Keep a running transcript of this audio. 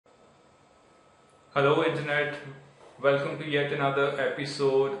Hello Internet, welcome to yet another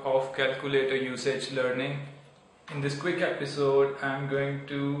episode of Calculator Usage Learning. In this quick episode, I'm going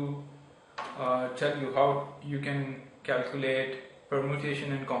to tell you how you can calculate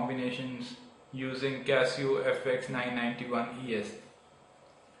permutation and combinations using Casio FX-991ES.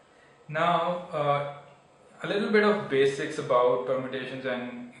 Now, a little bit of basics about permutations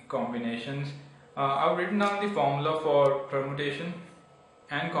and combinations. I've written down the formula for permutation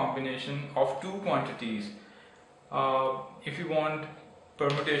and combination of two quantities. If you want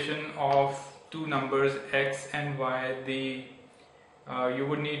permutation of two numbers x and y, you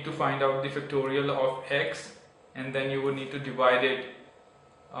would need to find out the factorial of x, and then you would need to divide it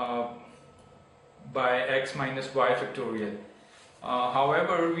by x minus y factorial.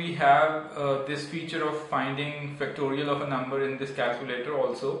 However, we have this feature of finding factorial of a number in this calculator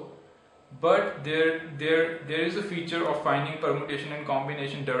also. But there is a feature of finding permutation and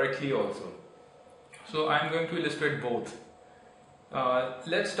combination directly also. So I am going to illustrate both.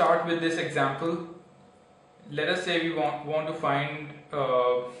 Let's start with this example. Let us say we want to find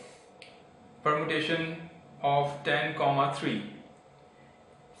permutation of 10, 3.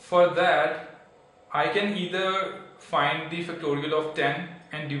 For that, I can either find the factorial of 10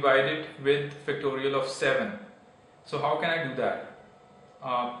 and divide it with factorial of 7. So how can I do that?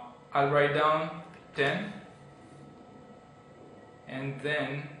 I'll write down 10 and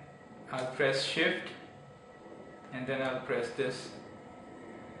then I'll press shift and then I'll press this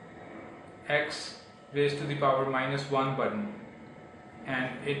x raised to the power minus 1 button, and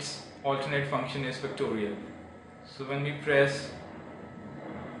its alternate function is factorial. So when we press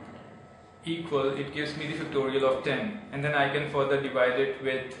equal, it gives me the factorial of 10, and then I can further divide it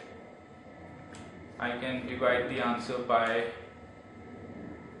with, I can divide the answer by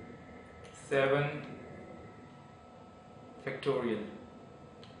 7 factorial,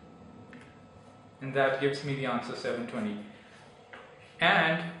 and that gives me the answer 720.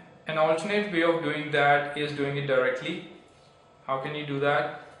 And an alternate way of doing that is doing it directly. How can you do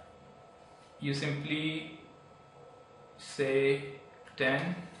that? You simply say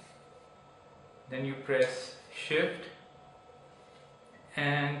 10, then you press shift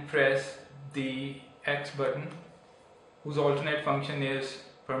and press the x button, whose alternate function is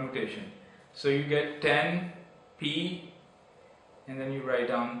permutation. So you get 10p and then you write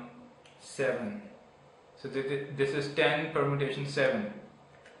down 7. So this is 10 permutation 7,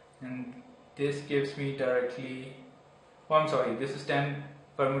 and this gives me directly, this is 10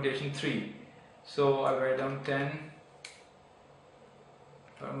 permutation 3. So I'll write down 10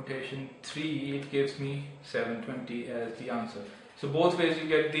 permutation 3, it gives me 720 as the answer. So both ways you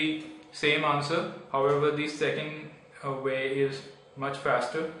get the same answer, however the second way is much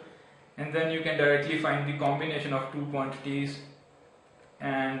faster. And then you can directly find the combination of two quantities,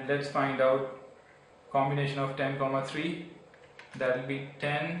 and let's find out combination of 10, 3. That will be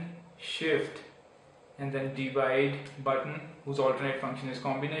 10 shift and then divide button, whose alternate function is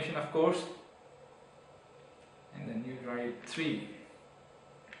combination, of course, and then you write 3.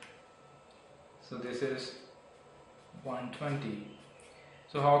 So this is 120.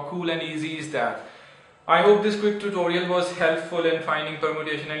 So how cool and easy is that? I hope this quick tutorial was helpful in finding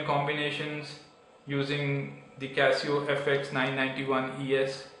permutation and combinations using the Casio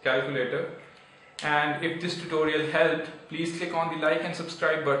FX-991ES calculator. And if this tutorial helped, please click on the like and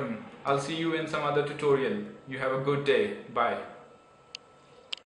subscribe button. I'll see you in some other tutorial. You have a good day. Bye.